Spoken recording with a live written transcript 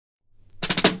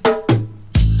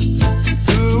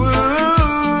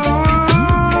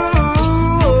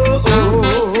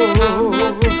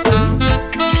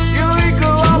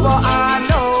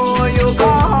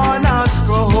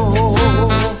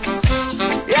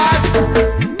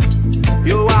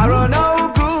You are a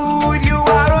no good, you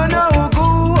are a no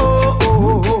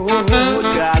good,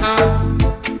 God,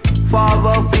 for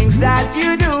the things that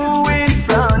you do in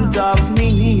front of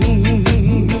me.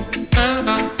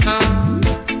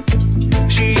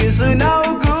 She is a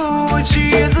no good,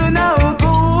 she is a no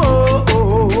good,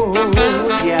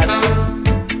 yes,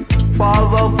 for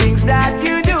the things that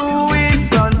you do in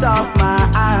front of my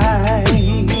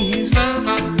eyes.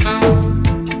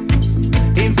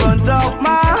 In front of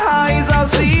my eyes, I've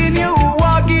seen you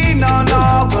walking on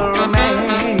other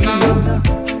men,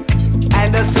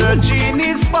 and a search in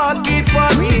his pocket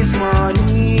for his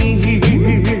money.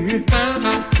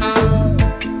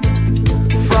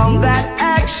 From that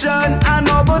action, I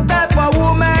know what type of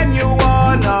woman you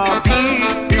wanna be.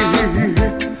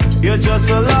 You're just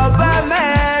a lover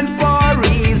man for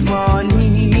his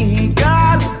money,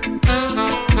 girl.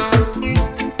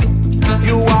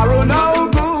 You are a no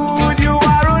good, you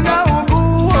are a no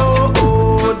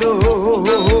good,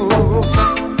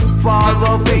 for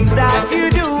the things that you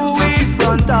do in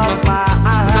front of my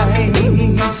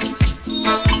eyes.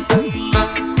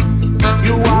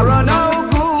 You are a no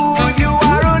good, you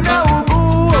are a no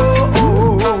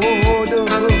good,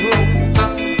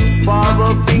 for the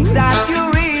things that you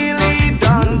really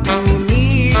done to me.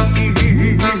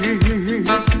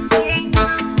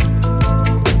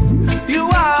 You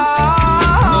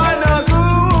are no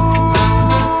good,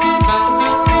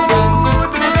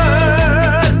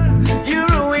 girl. You're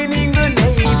ruining the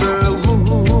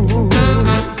neighborhood.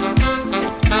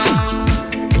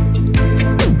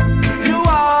 You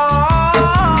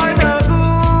are no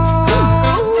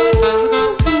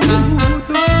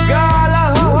good, girl.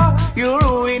 You're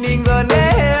ruining the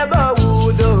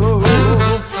neighborhood.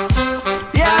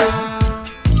 Yes,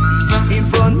 in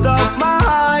front of my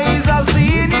eyes, I've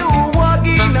seen you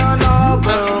walking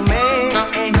another man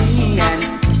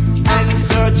and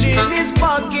searching his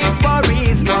pocket for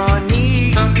his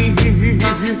money.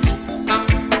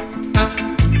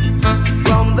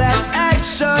 From that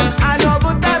action, I know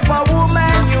the type of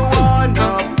woman you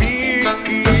wanna be.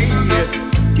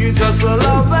 You just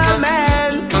love a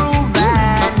man through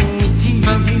vanity.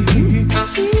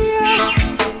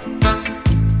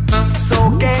 So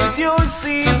can't you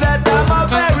see that I'm a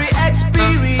very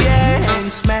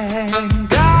experienced man,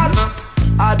 girl?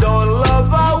 I don't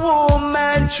love a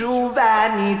woman through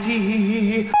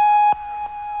vanity.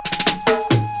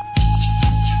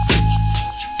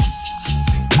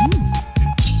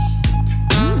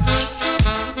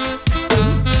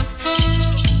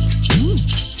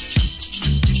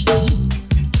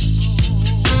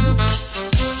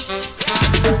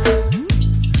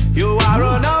 You are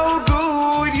a no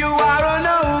good, you are a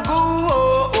no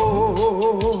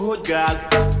good, God,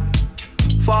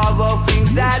 for the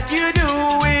things that you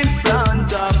do in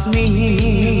front of me.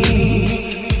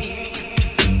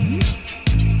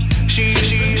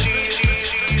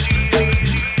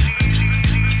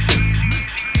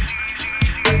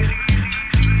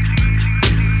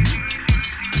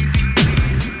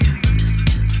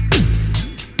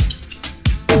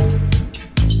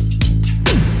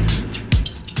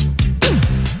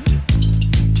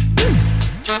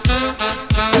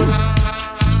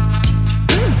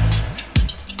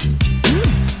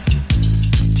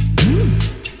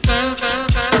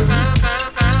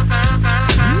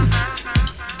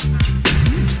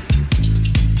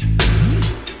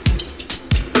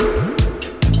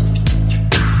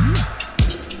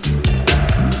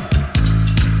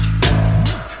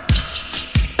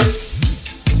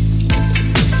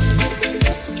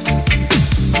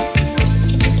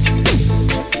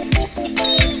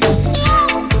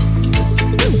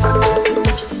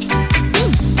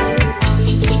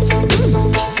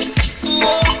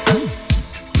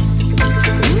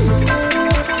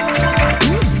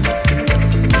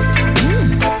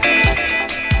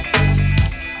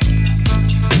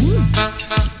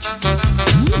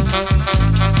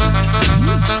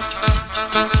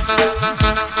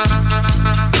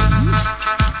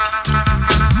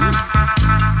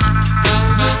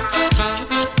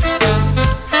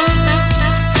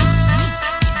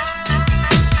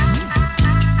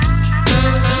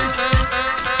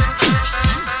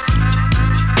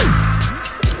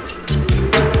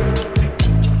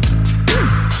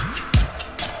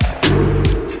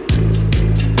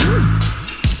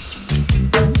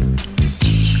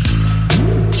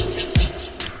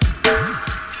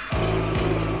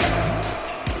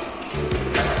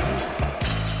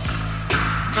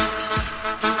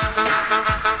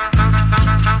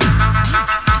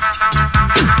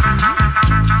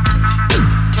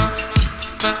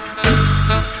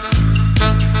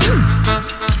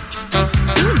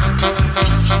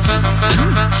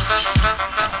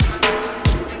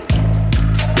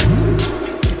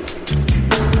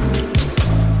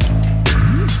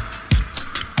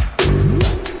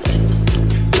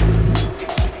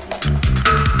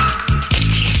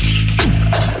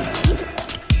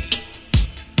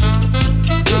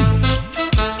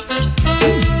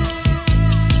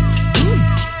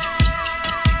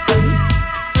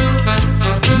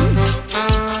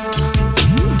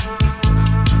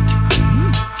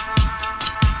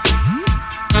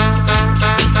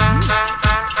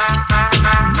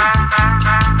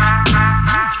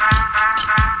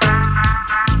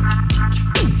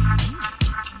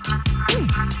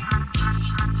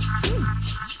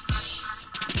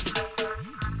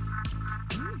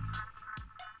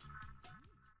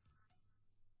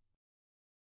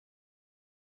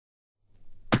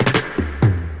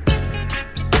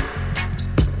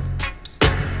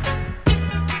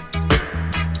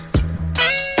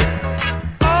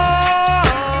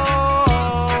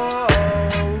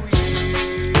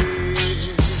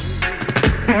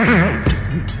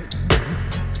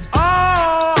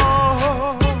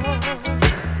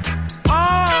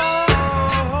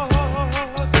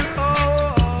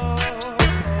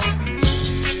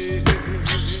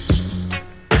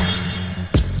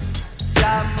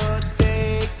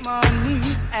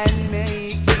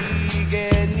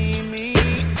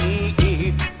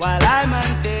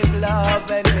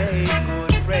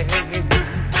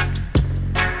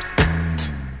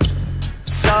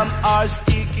 Some are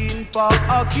sticking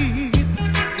pocket,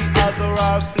 the other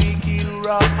are flicking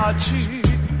ratchet.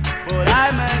 But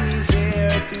I'm is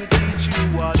here to teach you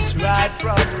what's right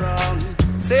from wrong.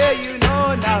 Say you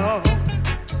know now.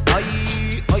 Oi,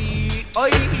 oi,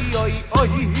 oi, oi, oi.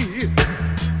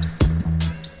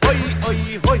 Oi, oi,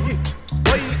 oi,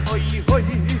 oi, oi, oi.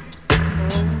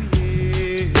 Oh yeah.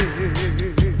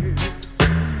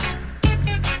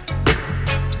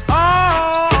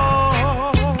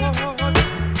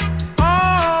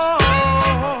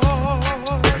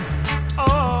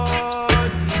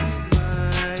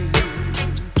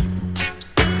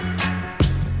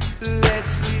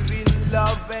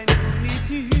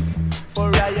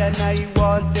 I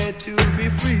wanted to be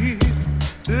free.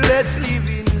 Let's live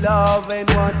in love and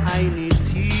one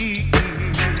unity.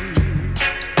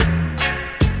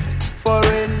 For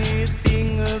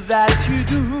anything that you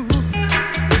do,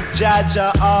 Jaja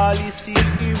all is see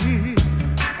me.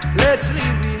 Let's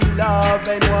live in love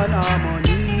and one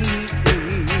harmony.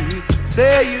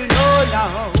 Say you know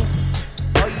now.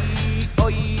 Oi,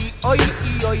 oi, oi,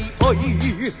 oi, oi.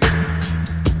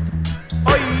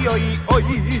 Oi, oi, oi,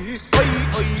 oi,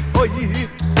 oi, oi,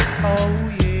 oh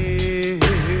yeah.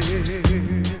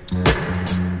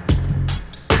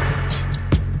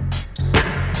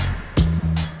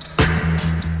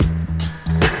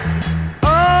 Oh,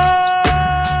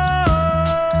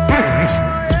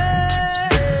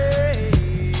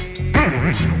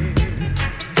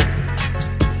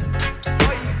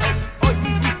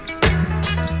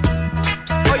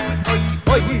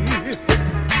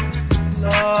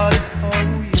 Lord, oh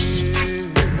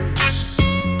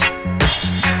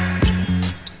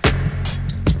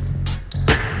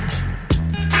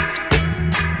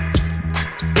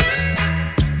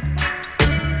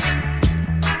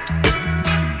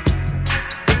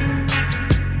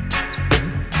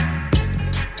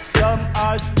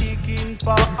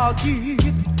pocket,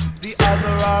 the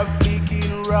other are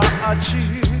flicking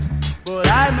ratchet. But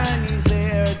I'm is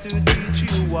here to teach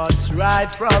you what's right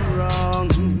from wrong.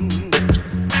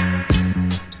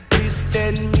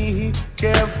 Listen me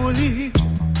carefully.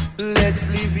 Let's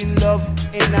live in love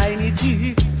and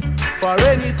unity. For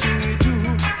anything you do,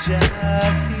 just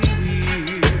see me.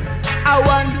 I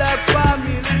want love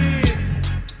family.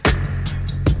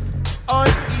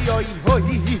 Oi, oi, oi.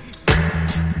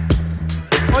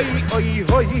 Oi, oi,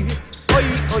 oi, oi,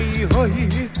 oi, oi,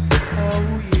 oh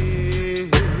yeah.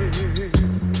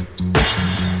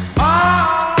 Oh,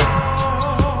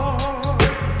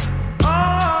 oh,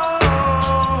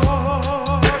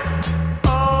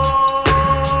 oh,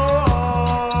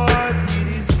 it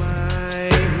is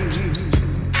mine.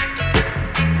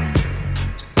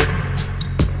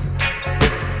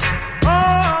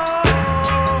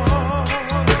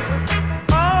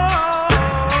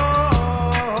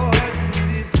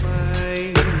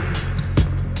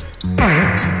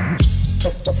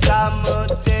 Some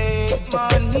take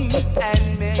money and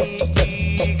make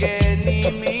big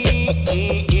enemy,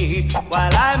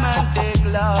 while I'm take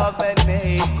love and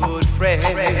make good friends.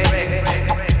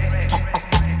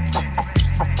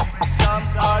 Some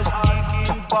are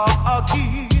sticking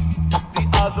pocket, the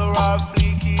other are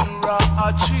flicking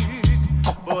ratchet.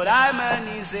 But I'm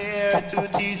is here to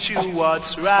teach you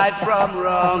what's right from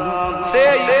wrong.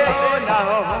 Say you now.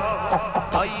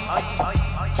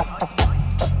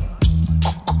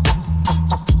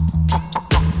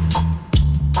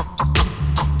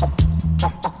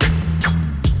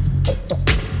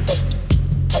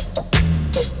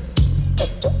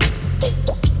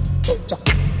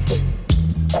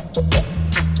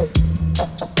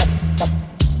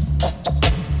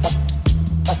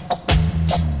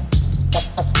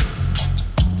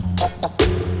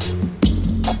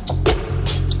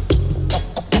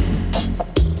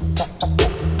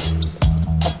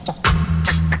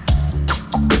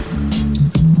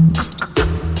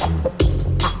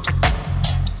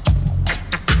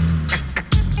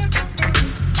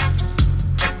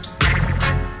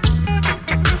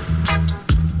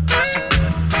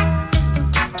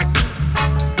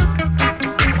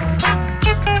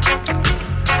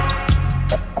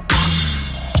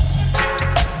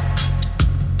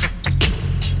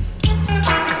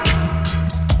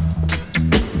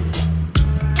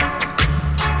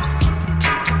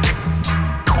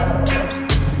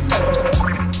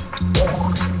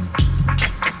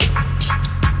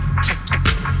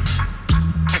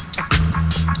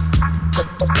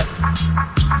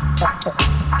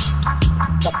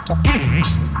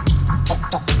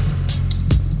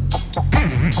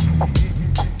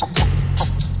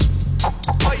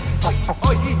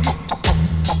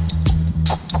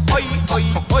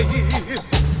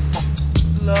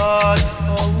 Lord,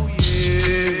 oh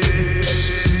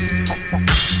yeah.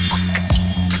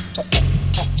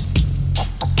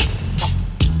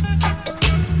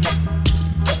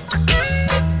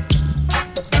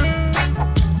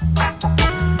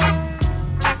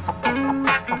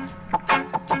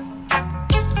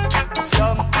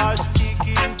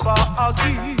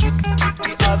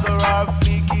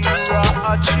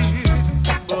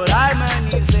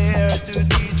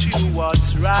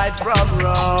 from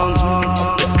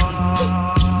wrong.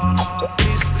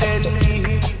 Listen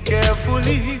me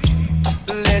carefully.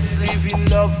 Let's live in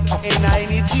love and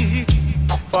unity.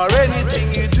 For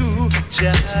anything you do,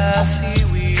 just see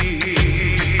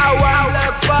we. Our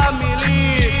black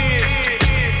family.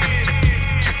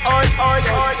 Oi, oi,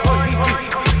 oi, oi.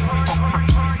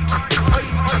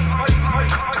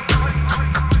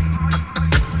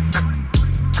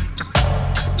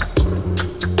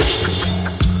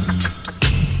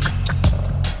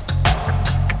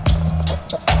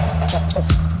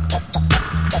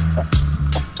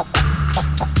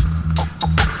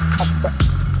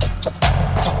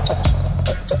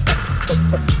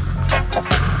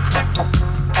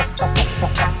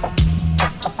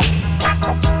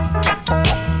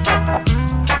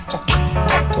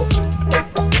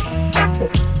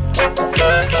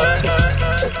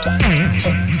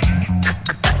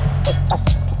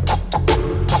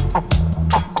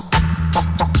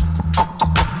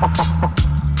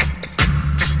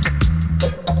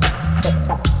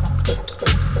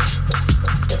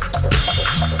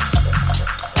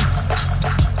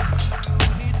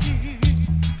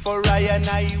 For I and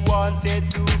I wanted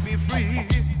to be free.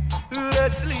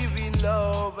 Let's live in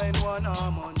love and one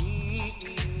harmony.